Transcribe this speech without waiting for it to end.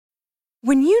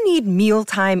When you need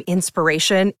mealtime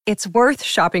inspiration, it's worth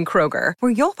shopping Kroger,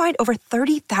 where you'll find over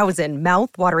 30,000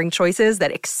 mouth-watering choices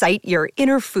that excite your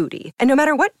inner foodie. And no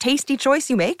matter what tasty choice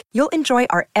you make, you'll enjoy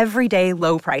our everyday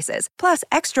low prices, plus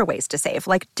extra ways to save,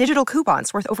 like digital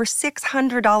coupons worth over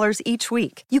 $600 each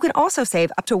week. You can also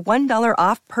save up to $1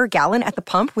 off per gallon at the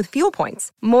pump with fuel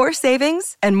points. More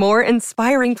savings and more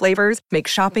inspiring flavors make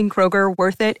shopping Kroger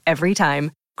worth it every time.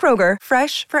 Kroger,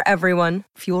 fresh for everyone.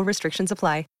 Fuel restrictions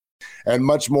apply. And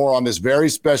much more on this very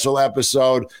special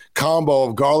episode. Combo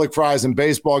of garlic fries and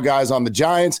baseball guys on the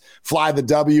Giants, fly the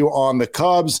W on the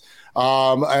Cubs.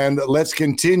 And let's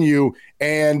continue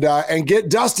and get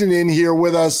Dustin in here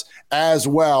with us as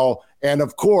well. And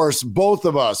of course, both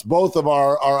of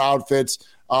our outfits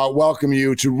welcome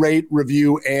you to rate,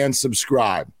 review, and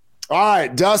subscribe. All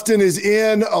right, Dustin is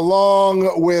in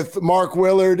along with Mark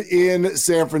Willard in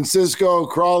San Francisco,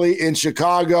 Crawley in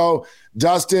Chicago.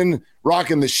 Dustin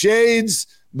rocking the shades,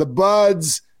 the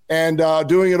buds, and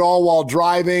doing it all while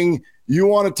driving. You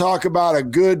want to talk about a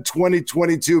good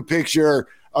 2022 picture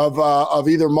of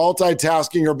either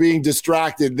multitasking or being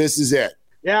distracted. This is it.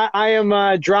 Yeah, I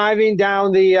am driving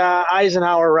down the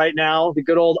Eisenhower right now, the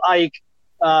good old Ike,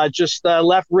 just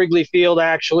left Wrigley Field,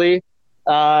 actually.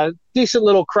 Decent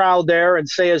little crowd there, and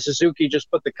Seiya Suzuki just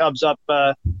put the Cubs up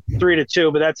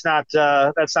 3-2, but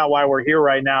that's not why we're here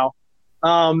right now.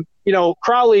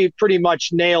 Crawley pretty much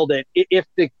nailed it. If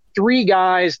the three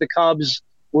guys the Cubs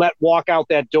let walk out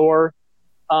that door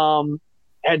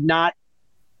had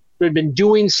been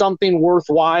doing something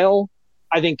worthwhile,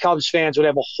 I think Cubs fans would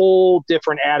have a whole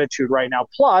different attitude right now.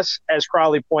 Plus, as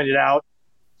Crawley pointed out,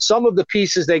 some of the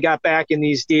pieces they got back in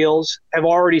these deals have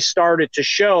already started to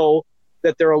show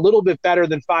that they're a little bit better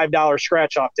than $5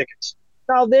 scratch-off tickets.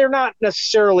 Now, they're not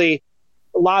necessarily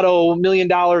lotto $1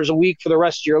 million a week for the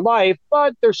rest of your life,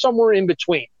 but they're somewhere in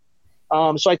between.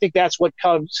 So I think that's what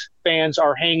Cubs fans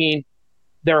are hanging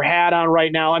their hat on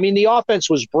right now. I mean, the offense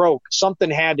was broke. Something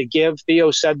had to give.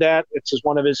 Theo said that. It's just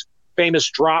one of his famous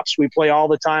drops we play all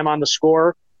the time on the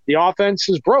score. The offense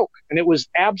is broke, and it was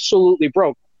absolutely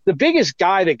broke. The biggest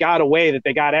guy that got away that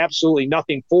they got absolutely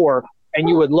nothing for, and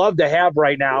you would love to have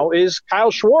right now, is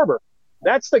Kyle Schwarber.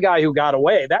 That's the guy who got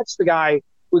away. That's the guy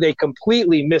who they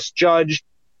completely misjudged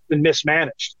and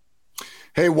mismanaged.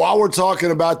 Hey, while we're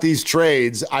talking about these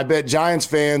trades, I bet Giants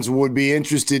fans would be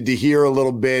interested to hear a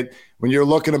little bit when you're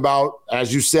looking about,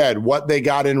 as you said, what they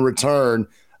got in return,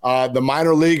 the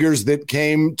minor leaguers that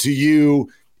came to you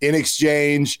in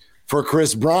exchange for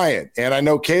Chris Bryant. And I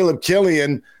know Caleb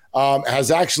Killian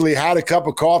has actually had a cup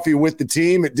of coffee with the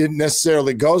team. It didn't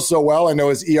necessarily go so well. I know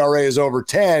his ERA is over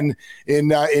 10 in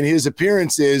his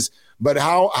appearances. But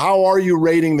how are you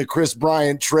rating the Chris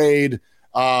Bryant trade,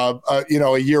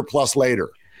 a year plus later?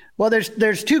 Well,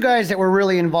 there's two guys that were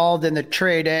really involved in the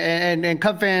trade, and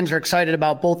Cub fans are excited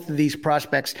about both of these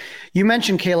prospects. You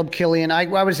mentioned Caleb Killian.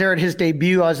 I was there at his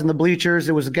debut. I was in the bleachers.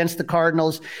 It was against the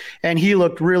Cardinals, and he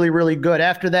looked really, really good.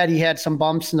 After that, he had some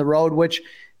bumps in the road, which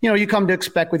you come to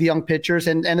expect with young pitchers,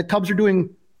 and the Cubs are doing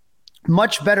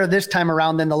much better this time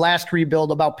around than the last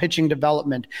rebuild about pitching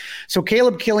development. So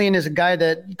Caleb Killian is a guy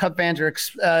that Cub fans are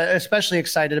especially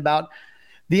excited about.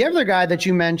 The other guy that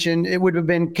you mentioned, it would have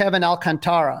been Kevin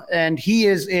Alcantara, and he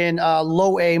is in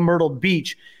low A Myrtle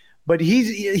Beach, but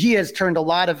he has turned a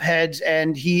lot of heads,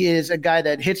 and he is a guy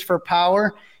that hits for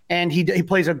power, and he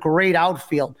plays a great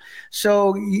outfield.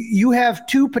 So you have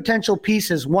two potential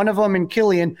pieces, one of them in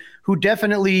Killian, who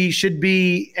definitely should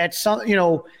be at some,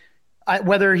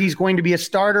 whether he's going to be a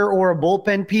starter or a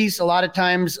bullpen piece. A lot of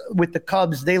times with the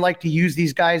Cubs, they like to use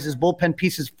these guys as bullpen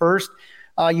pieces first.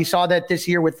 You saw that this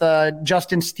year with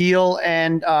Justin Steele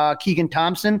and Keegan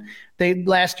Thompson.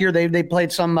 Last year they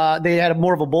played some. They had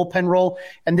more of a bullpen role,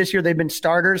 and this year they've been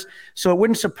starters. So it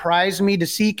wouldn't surprise me to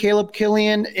see Caleb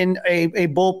Killian in a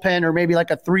bullpen or maybe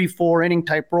like a 3-4 inning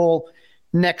type role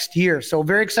next year. So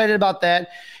very excited about that.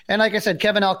 And like I said,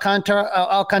 Kevin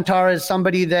Alcantara is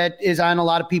somebody that is on a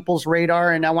lot of people's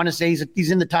radar, and I want to say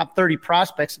he's in the top 30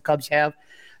 prospects the Cubs have.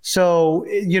 So,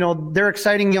 they're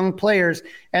exciting young players,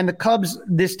 and the Cubs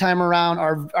this time around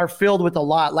are filled with a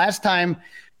lot. Last time,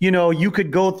 you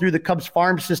could go through the Cubs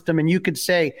farm system and you could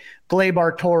say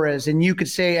Gleyber Torres, and you could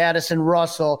say Addison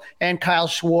Russell and Kyle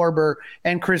Schwarber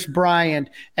and Chris Bryant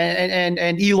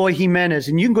and Eloy Jimenez,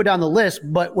 and you can go down the list.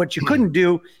 But what you couldn't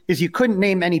do is you couldn't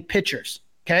name any pitchers.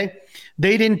 Okay.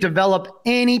 They didn't develop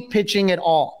any pitching at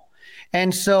all.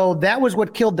 And so that was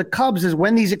what killed the Cubs, is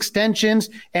when these extensions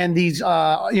and these,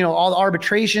 all the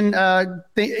arbitration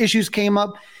issues came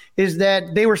up, is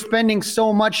that they were spending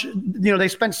so much, they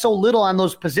spent so little on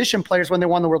those position players when they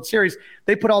won the World Series.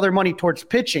 They put all their money towards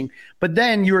pitching, but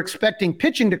then you were expecting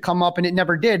pitching to come up and it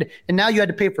never did. And now you had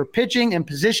to pay for pitching and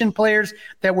position players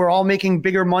that were all making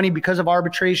bigger money because of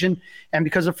arbitration and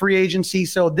because of free agency.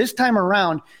 So this time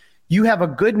around, you have a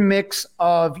good mix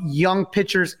of young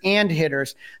pitchers and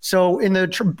hitters. So in the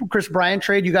Chris Bryant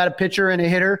trade, you got a pitcher and a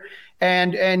hitter.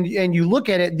 And you look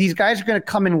at it, these guys are going to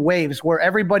come in waves where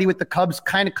everybody with the Cubs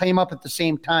kind of came up at the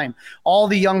same time. All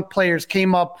the young players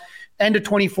came up end of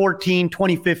 2014,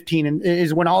 2015, and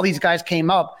is when all these guys came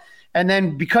up. And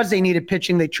then because they needed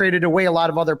pitching, they traded away a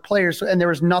lot of other players, and there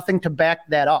was nothing to back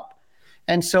that up.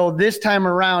 And so this time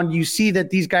around, you see that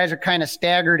these guys are kind of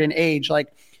staggered in age,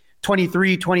 like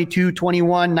 23, 22,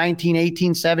 21, 19,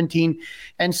 18, 17.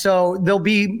 And so there'll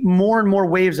be more and more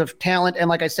waves of talent. And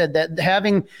like I said, that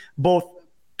having both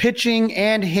pitching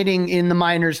and hitting in the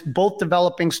minors, both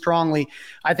developing strongly,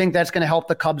 I think that's going to help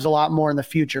the Cubs a lot more in the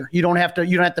future. You don't have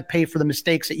to pay for the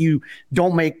mistakes that you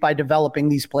don't make by developing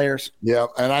these players. Yeah.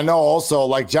 And I know also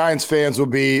like Giants fans will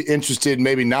be interested,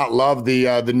 maybe not love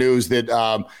the news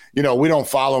that, we don't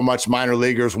follow much minor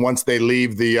leaguers once they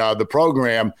leave the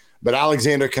program. But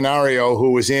Alexander Canario,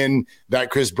 who was in that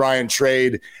Chris Bryant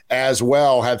trade as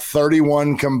well, had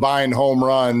 31 combined home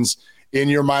runs in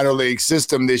your minor league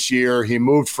system this year. He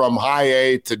moved from high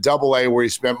A to double A, where he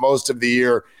spent most of the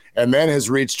year, and then has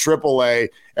reached triple A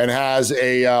and has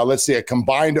a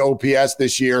combined OPS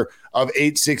this year of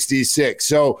 866.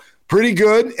 So pretty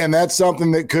good, and that's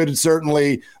something that could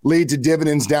certainly lead to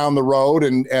dividends down the road.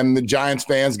 And the Giants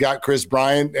fans got Chris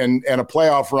Bryant and a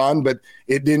playoff run, but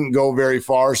it didn't go very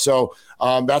far. So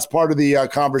that's part of the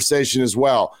conversation as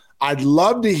well. I'd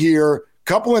love to hear a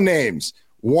couple of names.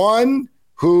 One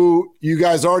who you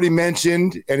guys already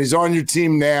mentioned, and he's on your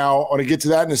team now. I want to get to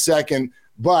that in a second.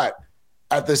 But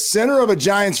at the center of a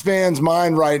Giants fan's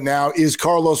mind right now is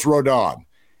Carlos Rodon.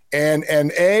 And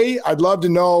I'd love to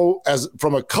know, as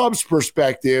from a Cubs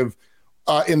perspective,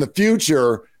 in the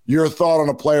future, your thought on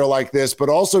a player like this, but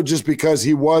also just because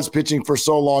he was pitching for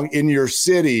so long in your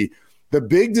city, the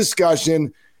big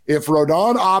discussion, if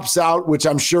Rodon opts out, which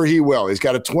I'm sure he will, he's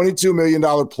got a $22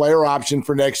 million player option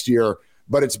for next year,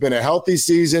 but it's been a healthy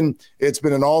season. It's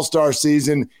been an all-star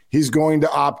season. He's going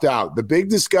to opt out. The big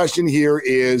discussion here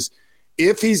is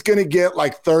if he's going to get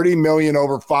like $30 million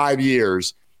over 5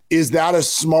 years, is that a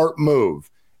smart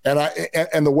move?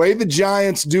 And the way the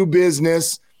Giants do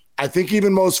business, I think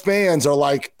even most fans are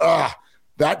like,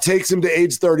 that takes him to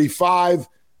age 35.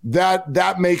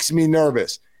 That makes me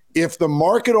nervous. If the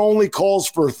market only calls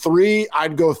for 3,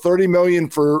 I'd go $30 million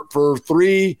for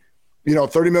 3,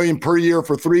 $30 million per year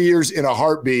for 3 years in a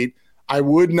heartbeat. I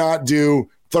would not do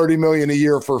 $30 million a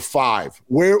year for 5.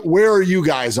 Where are you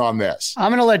guys on this?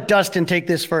 I'm going to let Dustin take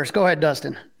this first. Go ahead,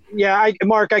 Dustin. Yeah,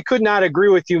 Mark, I could not agree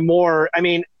with you more. I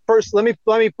mean, first, let me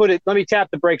tap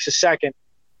the brakes a second.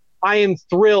 I am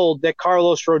thrilled that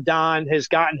Carlos Rodon has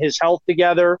gotten his health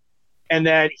together and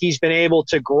that he's been able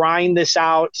to grind this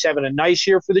out. He's having a nice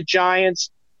year for the Giants.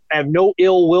 I have no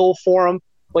ill will for him,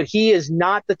 but he is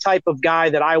not the type of guy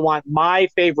that I want my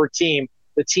favorite team,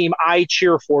 the team I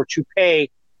cheer for, to pay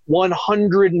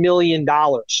 $100 million.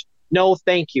 No,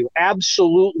 thank you.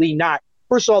 Absolutely not.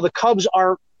 First of all, the Cubs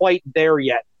aren't quite there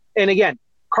yet. And again,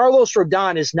 Carlos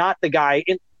Rodon is not the guy.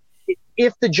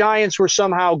 If the Giants were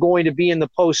somehow going to be in the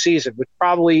postseason, which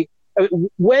probably,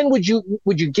 when would you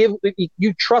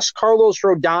trust Carlos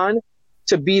Rodon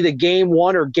to be the game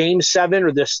 1 or game 7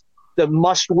 or the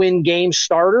must-win game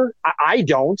starter? I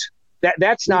don't.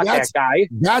 That's not that guy.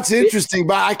 That's interesting,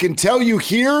 but I can tell you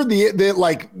here,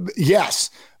 yes,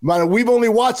 we've only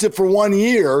watched it for 1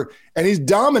 year, and he's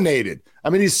dominated. I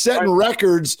mean, he's setting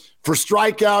records for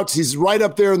strikeouts. He's right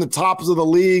up there in the tops of the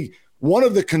league. One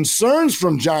of the concerns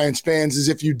from Giants fans is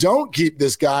if you don't keep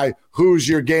this guy, who's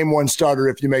your game 1 starter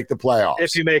if you make the playoffs?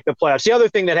 If you make the playoffs. The other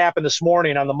thing that happened this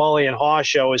morning on the Mully and Haw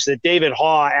show is that David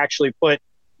Haw actually put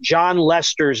John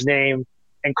Lester's name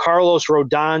and Carlos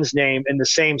Rodon's name in the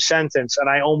same sentence, and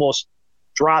I almost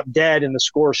dropped dead in the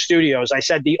Score studios. I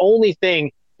said the only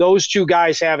thing those two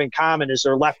guys have in common is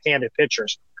they're left-handed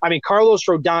pitchers. I mean, Carlos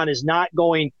Rodon is not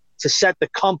going to set the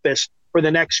compass for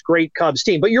the next great Cubs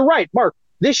team. But you're right, Mark.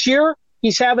 This year,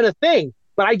 he's having a thing.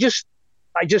 But I just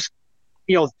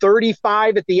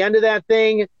 35 at the end of that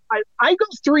thing. I go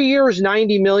 3 years,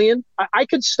 $90 million. I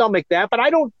could stomach that, but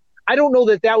I don't know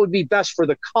that would be best for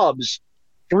the Cubs.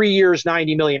 3 years,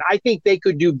 $90 million. I think they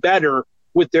could do better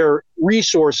with their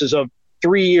resources of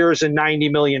 3 years and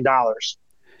 $90 million.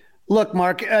 Look,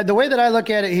 Mark, the way that I look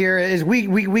at it here is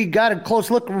we got a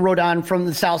close look at Rodon from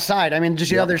the south side. I mean,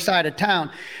 just the other side of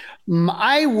town.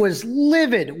 I was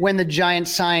livid when the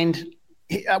Giants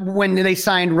when they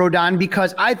signed Rodon,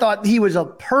 because I thought he was a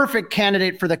perfect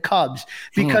candidate for the Cubs,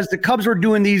 because the Cubs were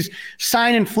doing these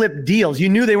sign and flip deals. You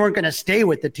knew they weren't going to stay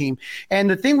with the team. And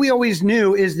the thing we always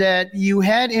knew is that you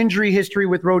had injury history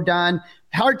with Rodon,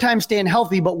 hard time staying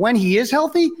healthy, but when he is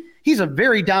healthy, he's a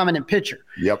very dominant pitcher.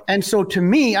 Yep. And so to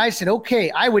me, I said,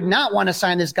 okay, I would not want to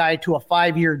sign this guy to a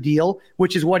 5-year deal,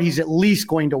 which is what he's at least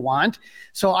going to want.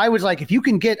 So I was like, if you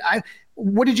can get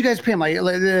what did you guys pay him? Like,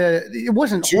 it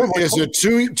wasn't horrible. It's a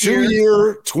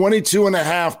two-year,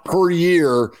 22.5 per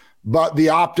year, but the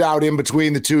opt-out in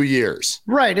between the 2 years.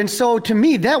 Right. And so to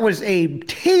me, that was a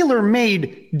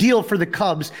tailor-made deal for the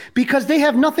Cubs, because they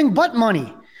have nothing but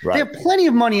money. Right. They have plenty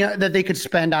of money that they could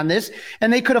spend on this,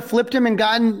 and they could have flipped him and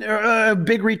gotten a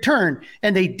big return.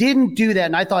 And they didn't do that.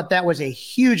 And I thought that was a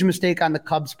huge mistake on the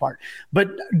Cubs' part. But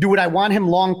would I want him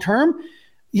long-term?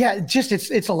 Yeah, just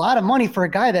it's a lot of money for a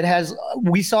guy that have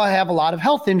a lot of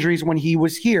health injuries when he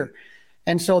was here.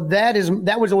 And so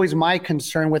that was always my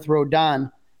concern with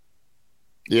Rodon.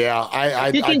 Yeah,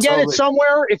 if he can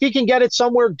get it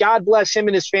somewhere, God bless him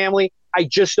and his family. I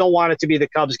just don't want it to be the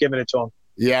Cubs giving it to him.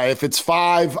 Yeah, if it's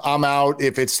 5, I'm out.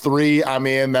 If it's 3, I'm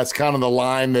in. That's kind of the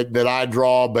line that I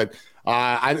draw. But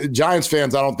Giants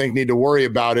fans, I don't think, need to worry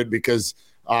about it, because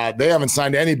they haven't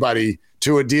signed anybody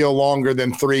to a deal longer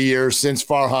than 3 years since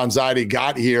Farhan Zaidi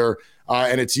got here,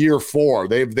 and it's year 4.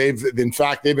 They've been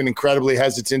incredibly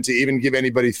hesitant to even give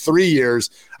anybody 3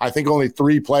 years. I think only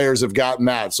 3 players have gotten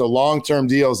that. So long-term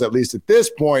deals, at least at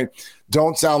this point,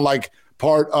 don't sound like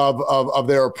part of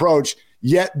their approach.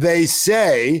 Yet they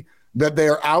say that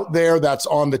they're out there, that's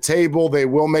on the table. They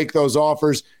will make those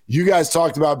offers. You guys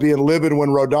talked about being livid when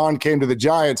Rodon came to the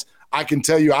Giants. I can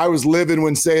tell you I was livid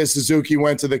when Seiya Suzuki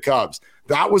went to the Cubs.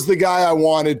 That was the guy I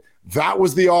wanted. That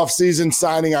was the offseason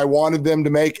signing I wanted them to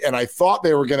make, and I thought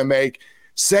they were going to make.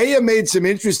 Seiya made some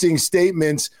interesting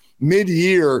statements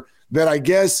mid-year that I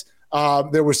guess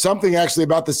there was something actually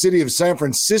about the city of San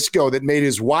Francisco that made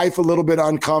his wife a little bit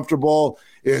uncomfortable.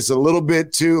 Is a little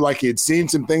bit too, like he had seen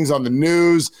some things on the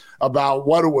news about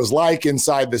what it was like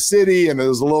inside the city, and it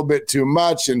was a little bit too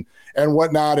much and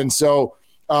whatnot. And so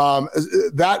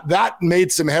that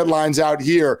made some headlines out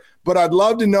here. But I'd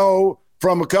love to know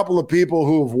from a couple of people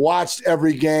who have watched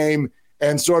every game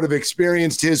and sort of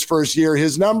experienced his first year.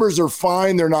 His numbers are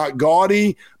fine. They're not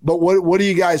gaudy. But what do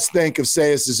you guys think of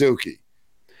Seiya Suzuki?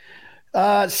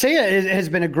 Seiya has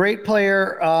been a great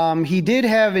player. He did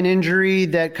have an injury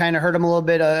that kind of hurt him a little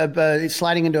bit,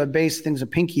 sliding into a base. I think it's a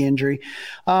pinky injury.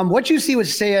 What you see with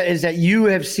Seiya is that you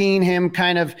have seen him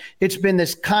it's been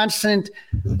this constant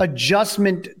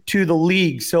adjustment to the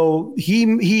league. So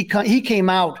he came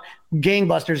out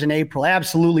gangbusters in April,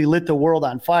 absolutely lit the world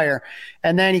on fire.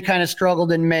 And then he kind of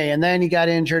struggled in May, and then he got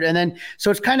injured. And then, so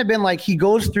it's kind of been like he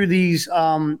goes through these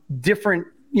different,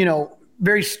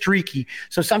 very streaky.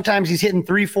 So sometimes he's hitting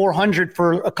 300-400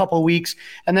 for a couple of weeks,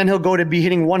 and then he'll go to be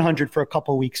hitting 100 for a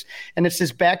couple of weeks. And it's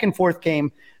this back and forth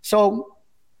game. So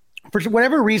for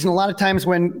whatever reason, a lot of times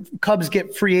when Cubs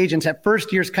get free agents, that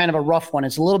first year is kind of a rough one.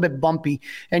 It's a little bit bumpy.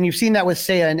 And you've seen that with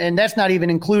Seiya. And that's not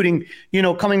even including,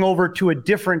 coming over to a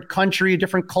different country, a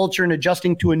different culture, and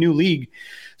adjusting to a new league.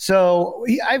 So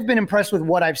I've been impressed with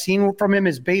what I've seen from him.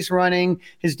 His base running,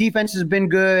 his defense has been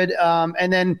good.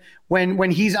 And then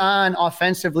when he's on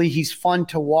offensively, he's fun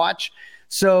to watch.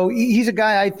 So he's a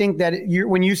guy I think that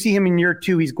when you see him in year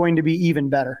 2, he's going to be even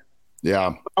better.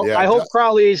 Yeah. I hope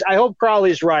Crowley's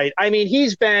right. I mean,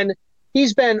 he's been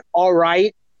all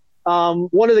right.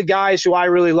 One of the guys who I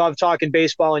really love talking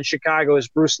baseball in Chicago is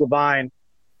Bruce Levine.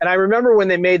 And I remember when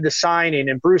they made the signing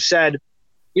and Bruce said,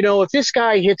 if this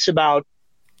guy hits about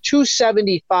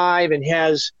 275 and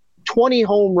has 20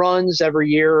 home runs every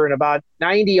year and about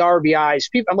 90 RBIs,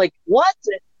 I'm like, what?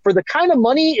 For the kind of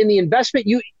money in the investment,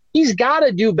 he's got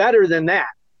to do better than that.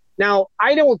 Now,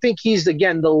 I don't think he's,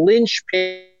 again, the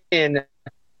linchpin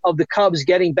of the Cubs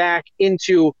getting back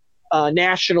into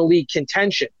National League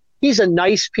contention. He's a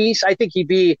nice piece. I think he'd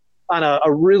be on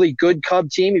a really good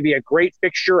Cub team. He'd be a great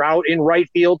fixture out in right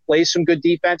field, plays some good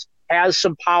defense, has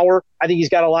some power. I think he's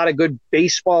got a lot of good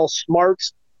baseball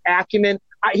smarts, acumen.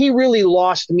 He really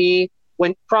lost me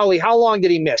when probably, how long did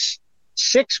he miss?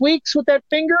 6 weeks with that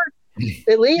finger,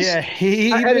 at least? Yeah,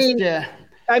 he missed, yeah.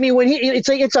 I mean, when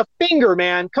it's a finger,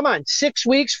 man. Come on, 6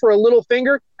 weeks for a little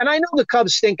finger. And I know the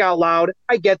Cubs stink out loud.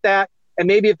 I get that. And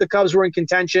maybe if the Cubs were in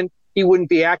contention, he wouldn't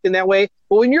be acting that way.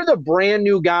 But when you're the brand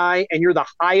new guy and you're the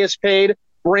highest paid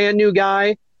brand new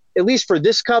guy, at least for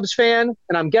this Cubs fan,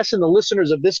 and I'm guessing the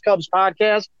listeners of this Cubs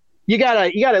podcast, you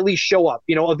gotta at least show up.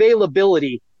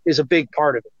 Availability is a big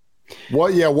part of it.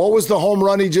 What was the home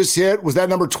run he just hit? Was that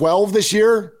number 12 this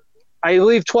year? I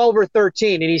believe 12 or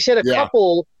 13. And he's hit a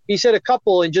couple. He's hit a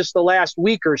couple in just the last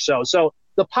week or so. So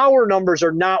the power numbers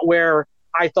are not where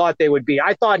I thought they would be.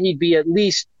 I thought he'd be at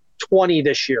least 20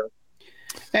 this year.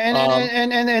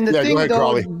 And the thing,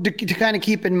 though, to kind of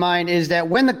keep in mind is that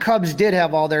when the Cubs did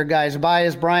have all their guys,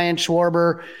 Baez, Bryant,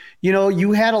 Schwarber,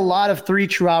 you had a lot of 3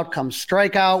 true outcomes: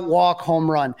 strikeout, walk, home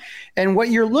run. And what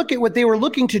they were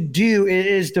looking to do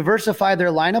is diversify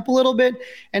their lineup a little bit.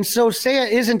 And so Seiya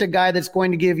isn't a guy that's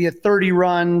going to give you 30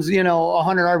 runs, 100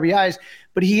 RBIs,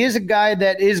 but he is a guy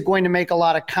that is going to make a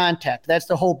lot of contact. That's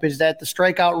the hope, is that the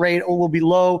strikeout rate will be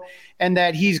low and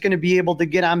that he's going to be able to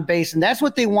get on base. And that's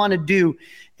what they want to do,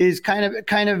 is kind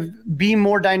of be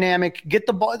more dynamic, get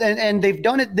the ball. And they've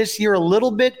done it this year a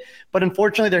little bit, but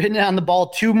unfortunately they're hitting it on the ball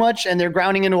too much and they're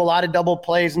grounding into a lot of double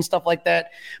plays and stuff like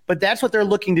that. But that's what they're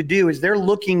looking to do, is they're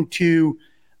looking to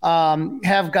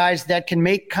have guys that can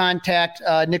make contact.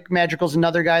 Nick Madrigal's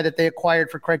another guy that they acquired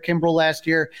for Craig Kimbrell last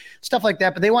year, stuff like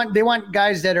that. But they want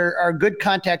guys that are good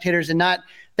contact hitters and not.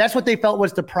 That's what they felt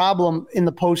was the problem in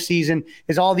the postseason,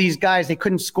 is all these guys, they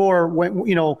couldn't score when,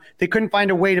 they couldn't find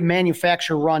a way to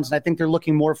manufacture runs. And I think they're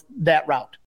looking more that route.